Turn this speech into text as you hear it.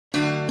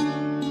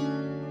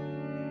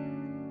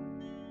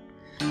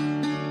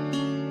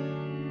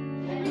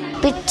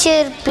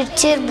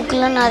Picture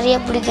புக்கெலாம் நிறைய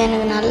பிடிக்கும்.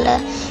 எனக்கு நல்ல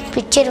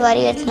பிக்சர்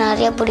வரைகிறது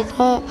நிறைய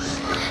பிடிக்கும்.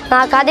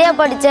 நான் கதையாக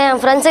படித்தேன்,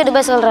 என் ஃப்ரெண்ட்ஸ்கிட்ட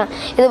போய் சொல்கிறேன்,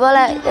 இது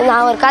போல்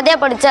நான் ஒரு கதையாக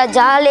படித்தேன்,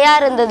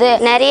 ஜாலியாக இருந்தது,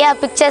 நிறையா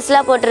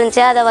பிக்சர்ஸ்லாம்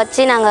போட்டுருந்துச்சு, அதை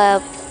வச்சு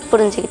நாங்கள்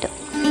புரிஞ்சுக்கிட்டோம்.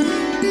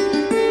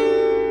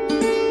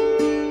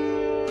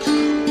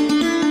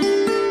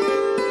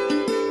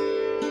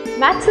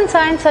 Maths and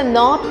science are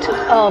not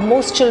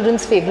most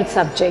children's favorite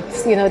subjects.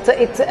 You know,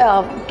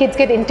 kids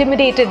get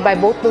intimidated by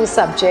both those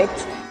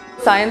subjects.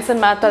 Science and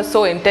math are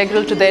so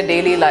integral to their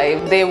daily life.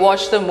 They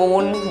watch the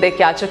moon, they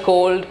catch a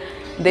cold,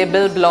 they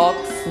build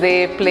blocks, they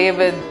play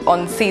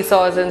on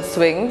seesaws and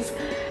swings.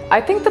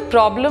 I think the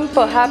problem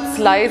perhaps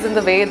lies in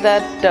the way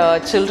that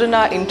children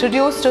are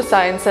introduced to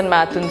science and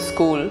math in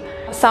school.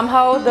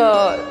 Somehow the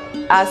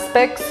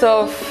aspects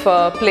of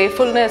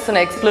playfulness and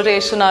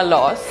exploration are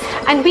lost.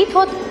 And we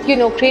thought, you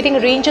know, creating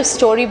a range of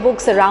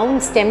storybooks around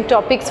STEM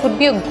topics would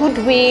be a good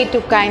way to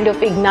kind of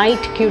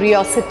ignite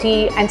curiosity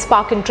and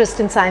spark interest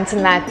in science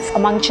and maths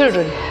among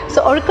children.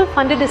 So Oracle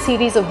funded a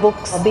series of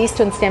books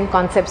based on STEM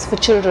concepts for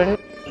children.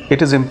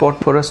 It is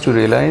important for us to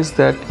realize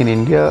that in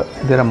India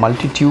there are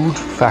multitude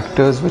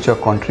factors which are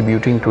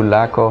contributing to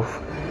lack of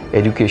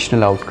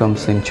educational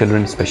outcomes in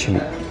children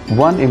especially.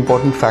 One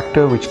important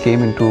factor which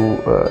came into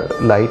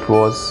light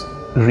was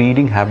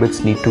reading habits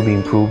need to be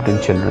improved in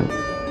children.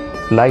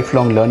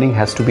 Lifelong learning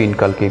has to be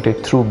inculcated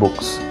through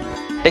books.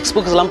 Text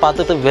புக்ஸ்லாம்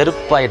பார்த்துட்டு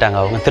வெறுப்பாயிட்டாங்க.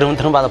 அவங்க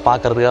திரும்ப அதை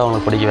பார்க்குறதுக்கு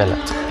அவங்களுக்கு பிடிக்கவே இல்லை.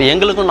 இப்போ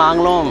எங்களுக்கும்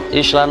நாங்களும்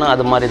யூஸ்வலான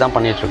அது மாதிரி தான்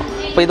பண்ணிகிட்ருக்கோம்.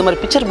 இப்போ இது மாதிரி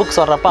பிக்சர் புக்ஸ்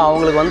வர்றப்போ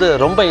அவங்களுக்கு வந்து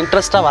ரொம்ப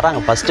இன்ட்ரெஸ்ட்டாக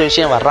வராங்க. ஃபஸ்ட்டு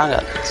விஷயம் வர்றாங்க,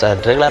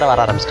 ரெகுலராக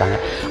வர ஆரம்பிச்சிட்டாங்க.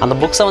 அந்த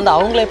புக்ஸை வந்து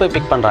அவங்களே போய்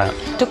பிக் பண்ணுறாங்க.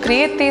 To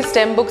create these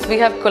STEM books, we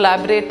have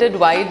collaborated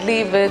widely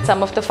with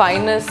some of the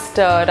finest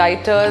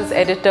writers,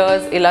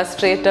 editors,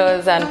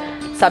 illustrators and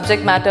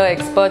subject matter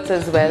experts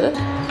as well.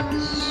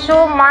 So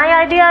my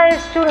idea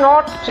is to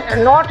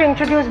not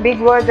introduce big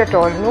words at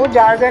all, no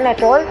jargon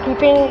at all,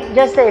 keeping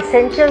just the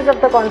essentials of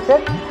the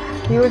concept,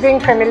 using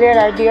familiar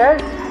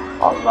ideas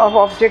of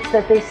objects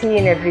that they see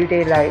in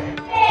everyday life.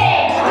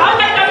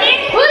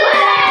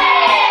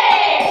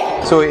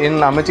 So in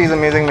Amachi's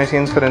Amazing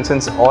Machines, for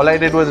instance, all I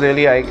did was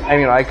really,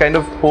 I kind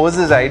of posed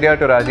this idea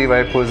to Rajiv,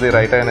 who's the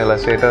writer and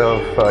illustrator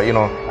of,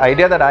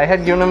 idea that I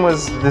had given him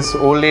was this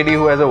old lady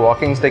who has a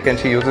walking stick and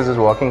she uses his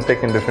walking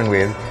stick in different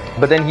ways.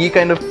 But then he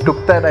kind of took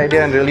that idea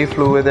and really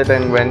flew with it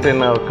and went in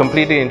a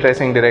completely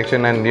interesting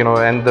direction and,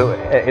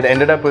 it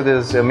ended up with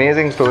this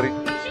amazing story.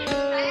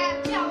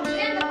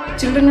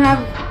 Children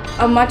have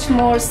a much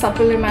more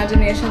supple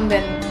imagination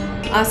than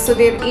us, so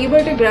they're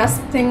able to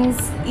grasp things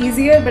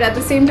easier, but at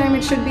the same time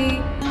it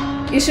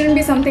shouldn't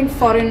be something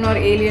foreign or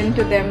alien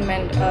to them,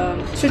 and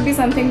should be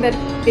something that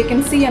they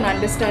can see and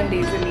understand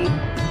easily.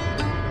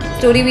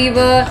 Story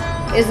Weaver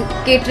is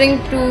catering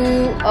to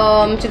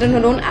children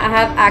who don't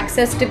have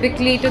access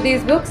typically to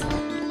these books.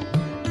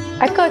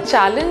 I think a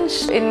challenge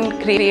in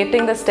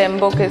creating the STEM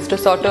book is to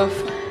sort of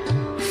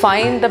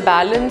find the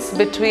balance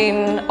between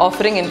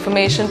offering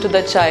information to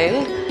the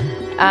child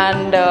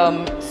and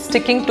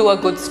sticking to a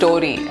good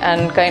story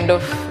and kind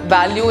of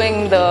valuing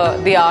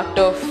the art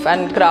of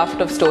and craft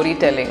of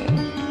storytelling.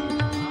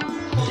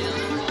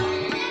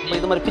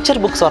 இது மாதிரி picture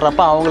books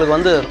வர்றப்போ அவங்களுக்கு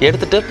வந்து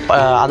எடுத்துகிட்டு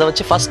அதை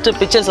வச்சு first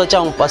pictures வச்சு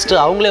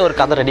அவங்களே ஒரு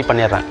கதை ரெடி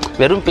பண்ணிடுறாங்க.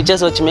 வெறும்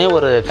பிக்சர்ஸ் வச்சுமே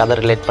ஒரு கதை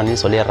ரிலேட் பண்ணி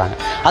சொல்லிடுறாங்க.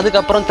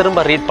 அதுக்கப்புறம்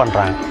திரும்ப ரீட்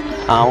பண்ணுறாங்க.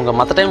 அவங்க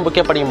மற்ற டைம்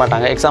புக்கே படிக்க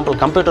மாட்டாங்க. எக்ஸாம்பிள்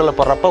கம்ப்யூட்டரில்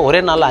போடுறப்போ ஒரே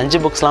நாளில் 5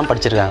 புக்ஸ்லாம்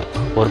படிச்சிருக்காங்க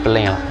ஒரு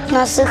பிள்ளைங்களாம்.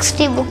 நான்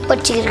 60 புக்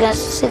படிச்சிருக்கேன்.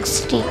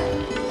 60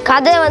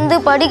 கதை வந்து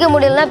படிக்க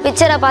முடியலன்னா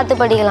பிக்சரை பார்த்து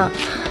படிக்கலாம்.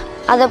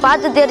 அதை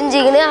பார்த்து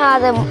தெரிஞ்சுக்கின்னு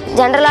அதை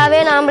ஜென்ரலாகவே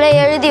நாமளே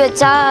எழுதி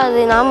வச்சா அது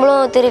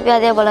நாமளும் திருப்பி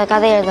அதே போல்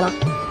கதை எழுதலாம்.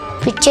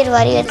 பிக்சர்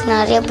வரைகிறது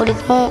நிறைய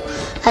பிடிக்கும்.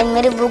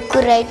 அதுமாரி புக்கு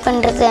ரைட்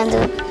பண்ணுறது, அந்த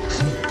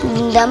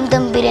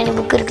தம் பிரியாணி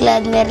புக் இருக்குல்ல,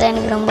 அதுமாரிலாம்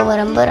எனக்கு ரொம்ப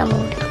ரொம்ப ரொம்ப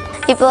பிடிக்கும்.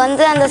 இப்போ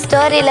வந்து அந்த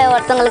ஸ்டோரியில்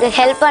ஒருத்தவங்களுக்கு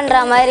ஹெல்ப்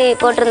பண்ணுற மாதிரி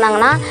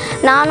போட்டிருந்தாங்கன்னா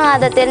நானும்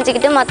அதை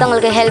தெரிஞ்சுக்கிட்டு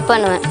மற்றவங்களுக்கு ஹெல்ப்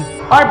பண்ணுவேன்.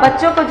 और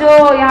बच्चों को जो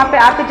यहाँ पे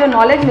आके जो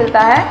नॉलेज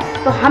मिलता है,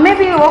 तो हमें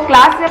भी वो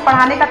क्लास में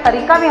पढ़ाने का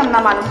तरीका भी हमना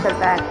मालूम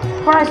चलता है.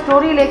 थोड़ा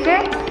स्टोरी लेके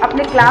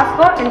अपने क्लास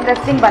को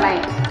इंटरेस्टिंग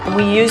बनाएं.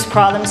 We use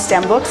Pratham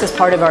STEM books as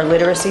part of our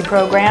literacy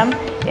program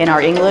in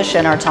our English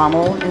and our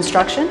Tamil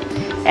instruction.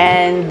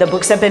 And the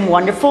books have been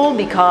wonderful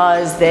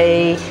because they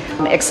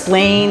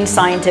explain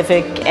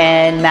scientific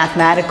and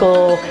mathematical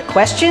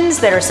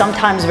questions that are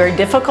sometimes very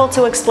difficult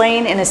to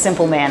explain in a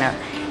simple manner.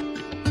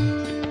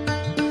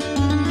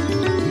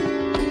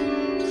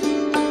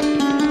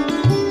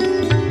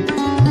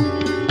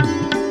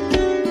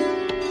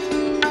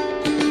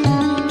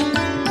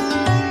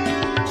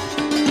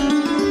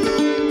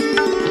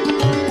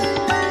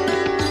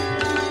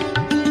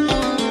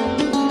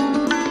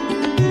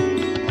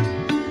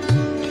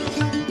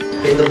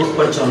 இந்த book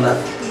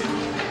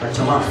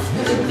படித்தோமா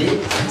எப்படி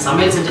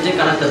சமையல் செஞ்சுட்டு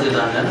கணக்கு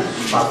கற்றுக்கிட்டாங்கன்னு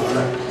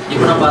பார்க்கல.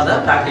 இப்போ நம்ம அதை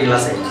ப்ராக்டிக்கலாக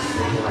செய்யணும்.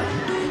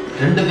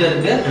 2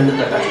 பேருக்கு 2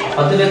 தக்காளி.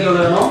 10 பேருக்கு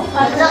எவ்வளோ வேணும்?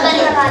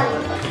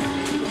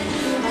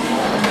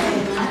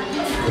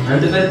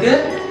 2 பேருக்கு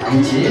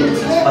 5,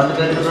 10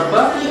 பேருக்குன்றப்ப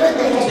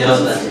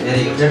 25.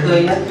 Very good. எடுத்து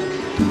வைங்க.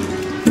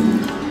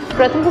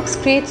 Pratham Books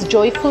creates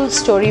joyful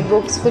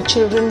storybooks for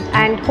children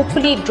and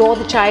hopefully draw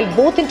the child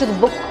both into the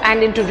book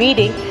and into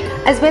reading,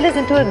 as well as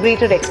into a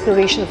greater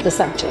exploration of the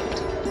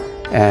subject.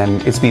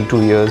 And it's been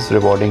 2 years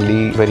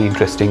rewardingly very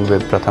interesting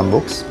with Pratham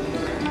Books,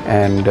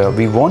 and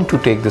we want to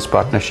take this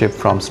partnership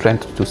from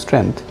strength to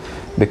strength,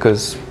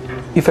 because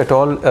if at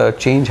all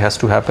change has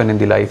to happen in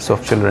the lives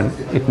of children,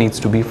 it needs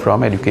to be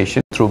from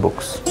education through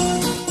books.